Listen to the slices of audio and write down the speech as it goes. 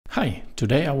Hi,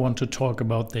 today I want to talk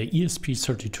about the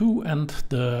ESP32 and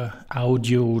the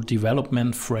audio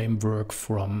development framework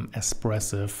from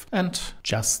esp-adf and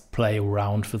just play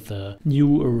around with the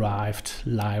new arrived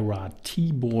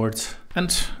LyraT board.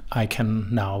 And I can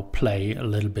now play a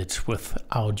little bit with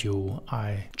audio.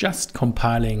 I just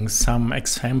compiling some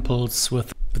examples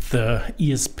with the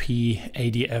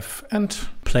esp-adf and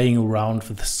playing around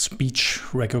with speech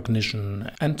recognition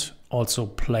and also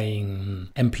playing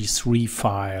MP3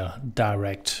 file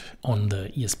direct on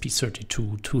the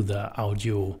ESP32 to the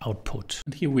audio output.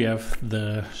 And here we have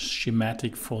the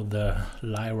schematic for the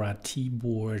LyraT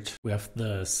board. We have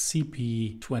the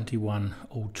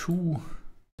CP2102,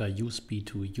 the USB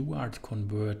to UART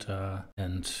converter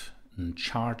and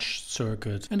charge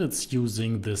circuit, and it's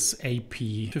using this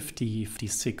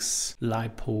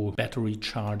AP5056-LiPo battery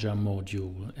charger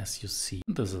module, as you see.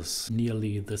 This is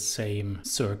nearly the same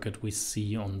circuit we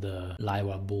see on the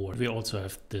LyraT board. We also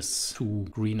have this two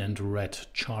green and red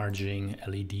charging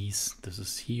LEDs. This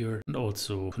is here, and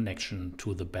also connection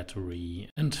to the battery.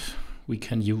 And we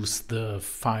can use the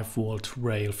 5-volt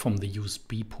rail from the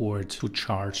USB port to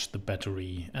charge the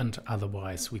battery, and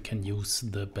otherwise we can use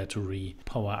the battery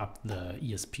power up the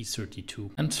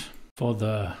ESP32. And for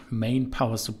the main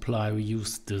power supply we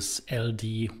use this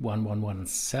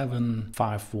LD1117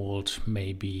 5-volt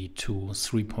maybe to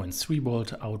 3.3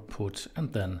 volt output,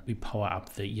 and then we power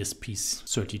up the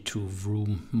ESP32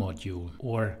 vroom module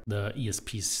or the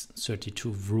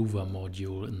ESP32 Vrover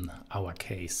module in our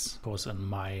case, because on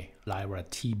my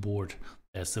LyraT board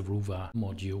there's a Vrover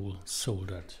module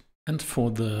soldered. And for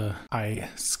the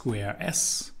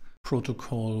I2S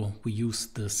protocol we use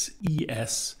this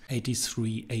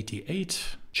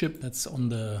ES-8388 chip that's on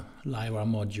the Lyra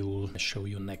module. I'll show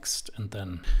you next.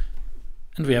 And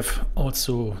we have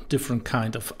also different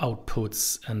kind of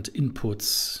outputs and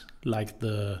inputs, like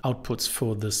the outputs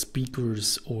for the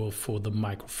speakers or for the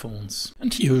microphones.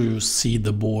 And here you see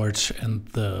the board and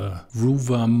the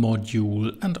Vrover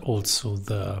module and also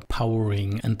the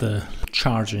powering and the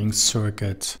charging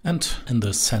circuit. And in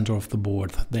the center of the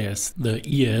board there's the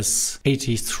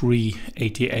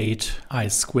ES-8388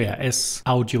 I2S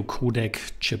audio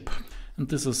codec chip. And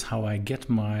this is how I get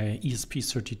my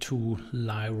ESP32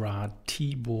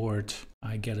 LyraT board.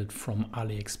 I get it from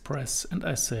AliExpress, and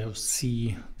as you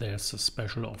see there's a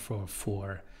special offer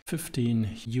for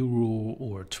 15 euro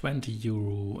or 20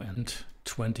 euro and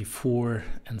 24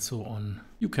 and so on.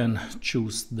 You can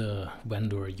choose the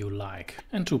vendor you like.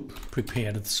 And to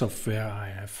prepare the software I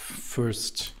have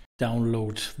first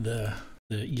download the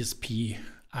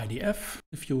esp-adf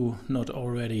if you not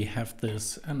already have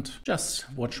this, and just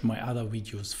watch my other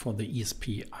videos for the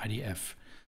esp-adf.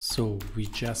 So we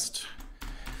just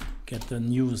get the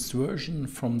newest version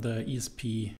from the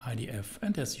esp-adf,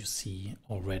 and as you see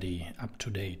already up to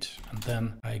date. And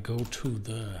then I go to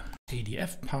the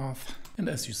ADF path, and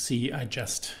as you see I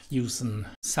just use a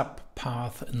sub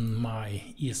path in my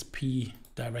ESP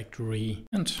directory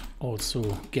and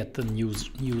also get the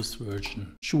newest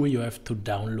version. Sure, you have to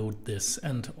download this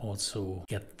and also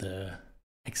get the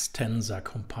extensor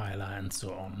compiler and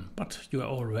so on, but you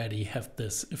already have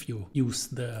this if you use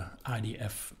the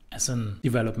IDF as a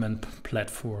development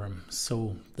platform.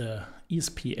 So the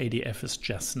esp-adf is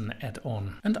just an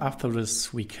add-on, and after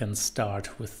this we can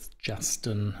start with just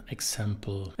an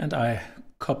example. And I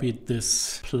copied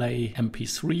this play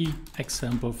MP3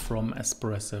 example from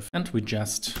esp-adf, and we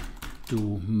just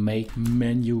do make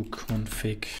menu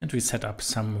config and we set up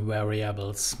some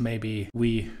variables. Maybe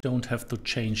we don't have to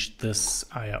change this.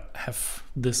 I have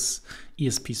this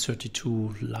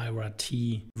ESP32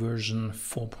 LyraT version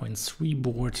 4.3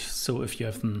 board, so if you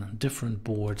have a different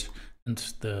board and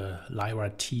the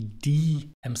LyraT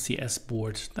MCS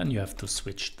board, then you have to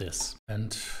switch this.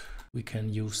 And we can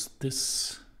use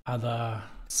this other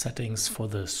settings for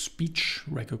the speech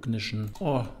recognition,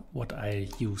 or what I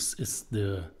use is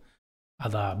the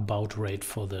other baud rate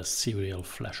for the serial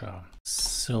flasher.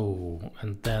 So,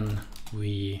 and then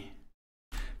we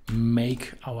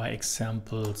make our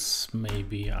examples.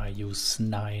 Maybe I use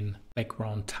 9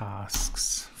 background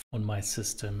tasks on my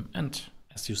system, and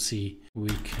as you see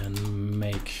we can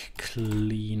make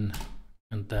clean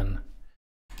and then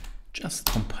just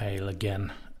compile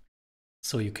again,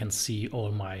 so you can see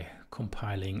all my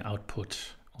compiling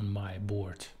output on my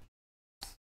board.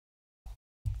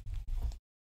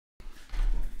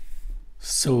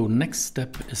 So next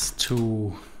step is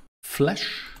to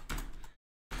flash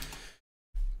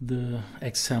the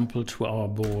example to our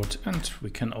board, and we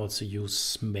can also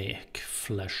use make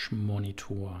flash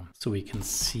monitor so we can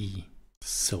see.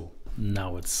 So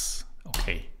now it's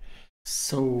okay.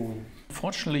 So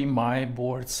fortunately my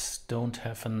boards don't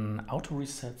have an auto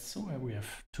reset, so we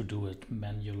have to do it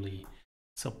manually.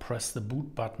 So press the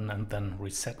boot button and then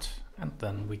reset, and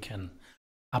then we can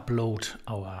upload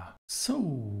our.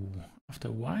 So after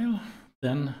a while,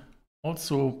 then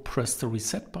also press the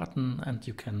reset button and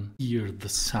you can hear the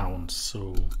sound.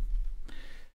 So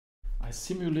I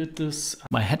simulate this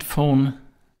my headphone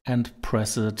and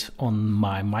press it on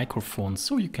my microphone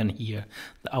so you can hear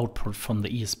the output from the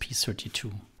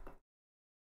ESP32.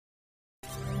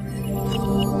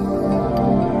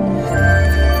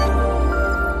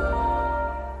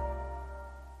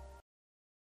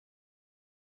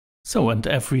 So, and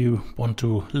if you want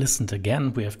to listen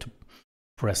again, we have to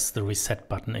press the reset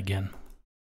button again.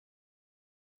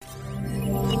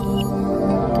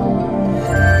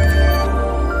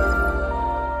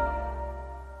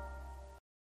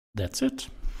 That's it.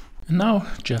 And now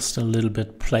just a little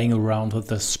bit playing around with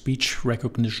the speech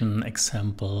recognition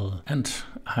example. And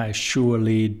I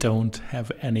surely don't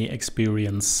have any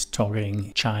experience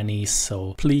talking Chinese,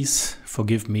 so please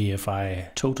forgive me if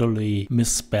I totally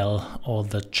misspell all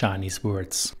the Chinese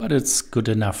words. But it's good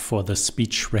enough for the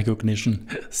speech recognition,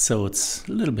 so it's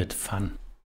a little bit fun.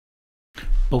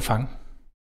 Bofang.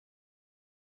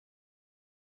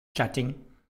 Chatting.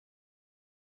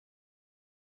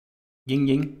 Ying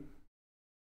Ying.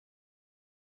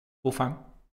 Bofang.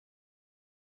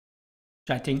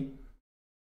 Chatting.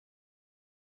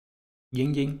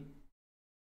 Ying Ying.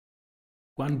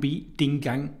 Quan Bi Ding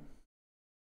Gang.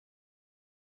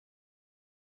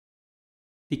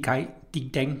 Đi Kai Ding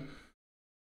Deng.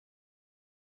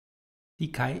 Đi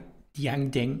Kai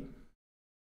Diang Deng.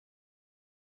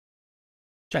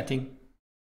 Chatting.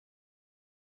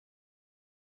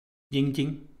 Ying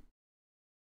Ying.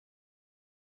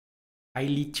 Ai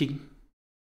Li Ching.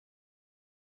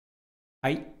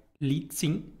 Ai Li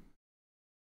Xing.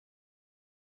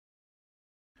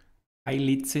 Ai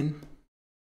Li Xin.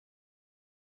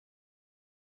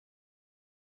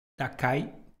 Da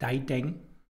Kai Dai Deng.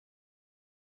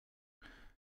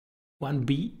 Quan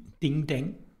Bi Ding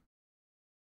Deng.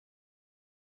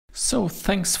 So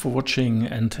thanks for watching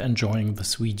and enjoying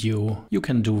this video. You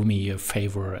can do me a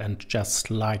favor and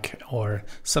just like or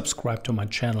subscribe to my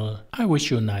channel. I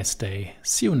wish you a nice day.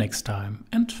 See you next time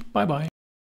and bye bye.